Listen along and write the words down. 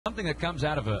Something that comes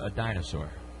out of a dinosaur.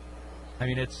 I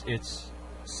mean, it's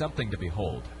something to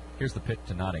behold. Here's the pitch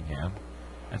to Nottingham.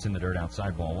 That's in the dirt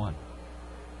outside, ball one.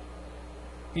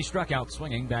 He struck out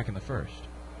swinging back in the first.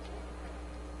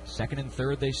 Second and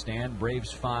third they stand.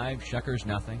 Braves 5, Shuckers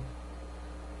nothing.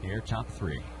 Here, top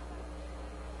 3.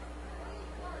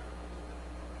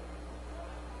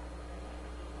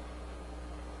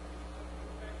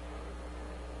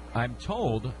 I'm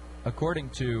told, according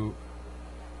to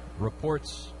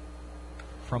reports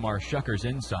from our Shuckers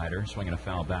insider, swinging a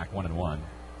foul back, 1-1.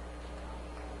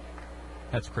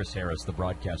 That's Chris Harris, the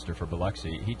broadcaster for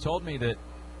Biloxi. He told me that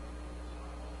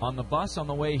on the bus on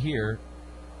the way here,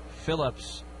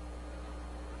 Phillips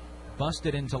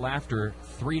busted into laughter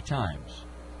 3 times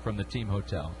from the team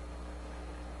hotel.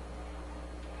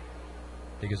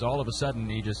 Because all of a sudden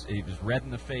he was red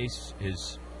in the face,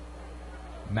 his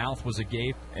mouth was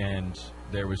agape, and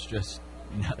there was just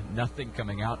nothing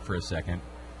coming out for a second.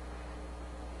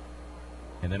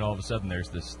 And then all of a sudden there's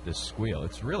this squeal.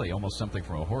 It's really almost something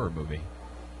from a horror movie.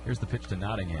 Here's the pitch to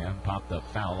Nottingham. Popped up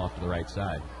foul off to the right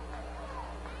side.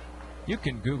 You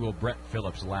can Google Brett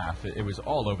Phillips' laugh. It was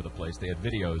all over the place. They had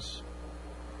videos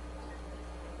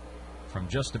from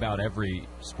just about every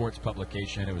sports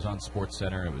publication. It was on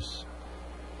SportsCenter. It was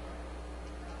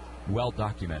well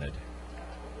documented.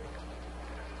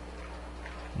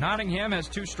 Nottingham has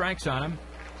 2 strikes on him.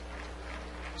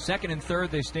 Second and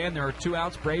third they stand. There are 2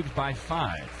 outs. Braves by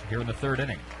 5 here in the 3rd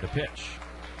inning. The pitch.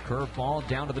 Curve ball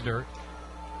down to the dirt.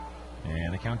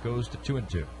 And the count goes to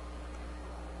 2-2.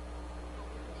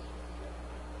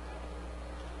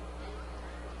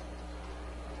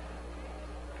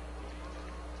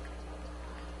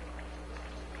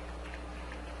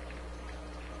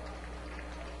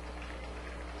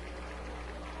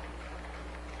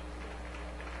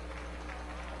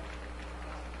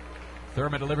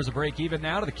 Thurman delivers a break even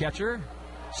now to the catcher.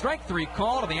 Strike 3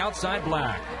 call to the outside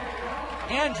black.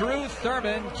 Andrew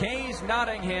Thurman K's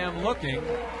Nottingham looking,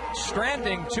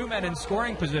 stranding 2 men in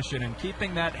scoring position and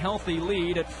keeping that healthy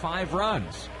lead at 5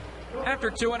 runs. After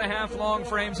 2.5 long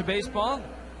frames of baseball,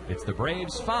 it's the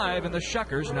Braves 5 and the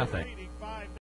Shuckers nothing.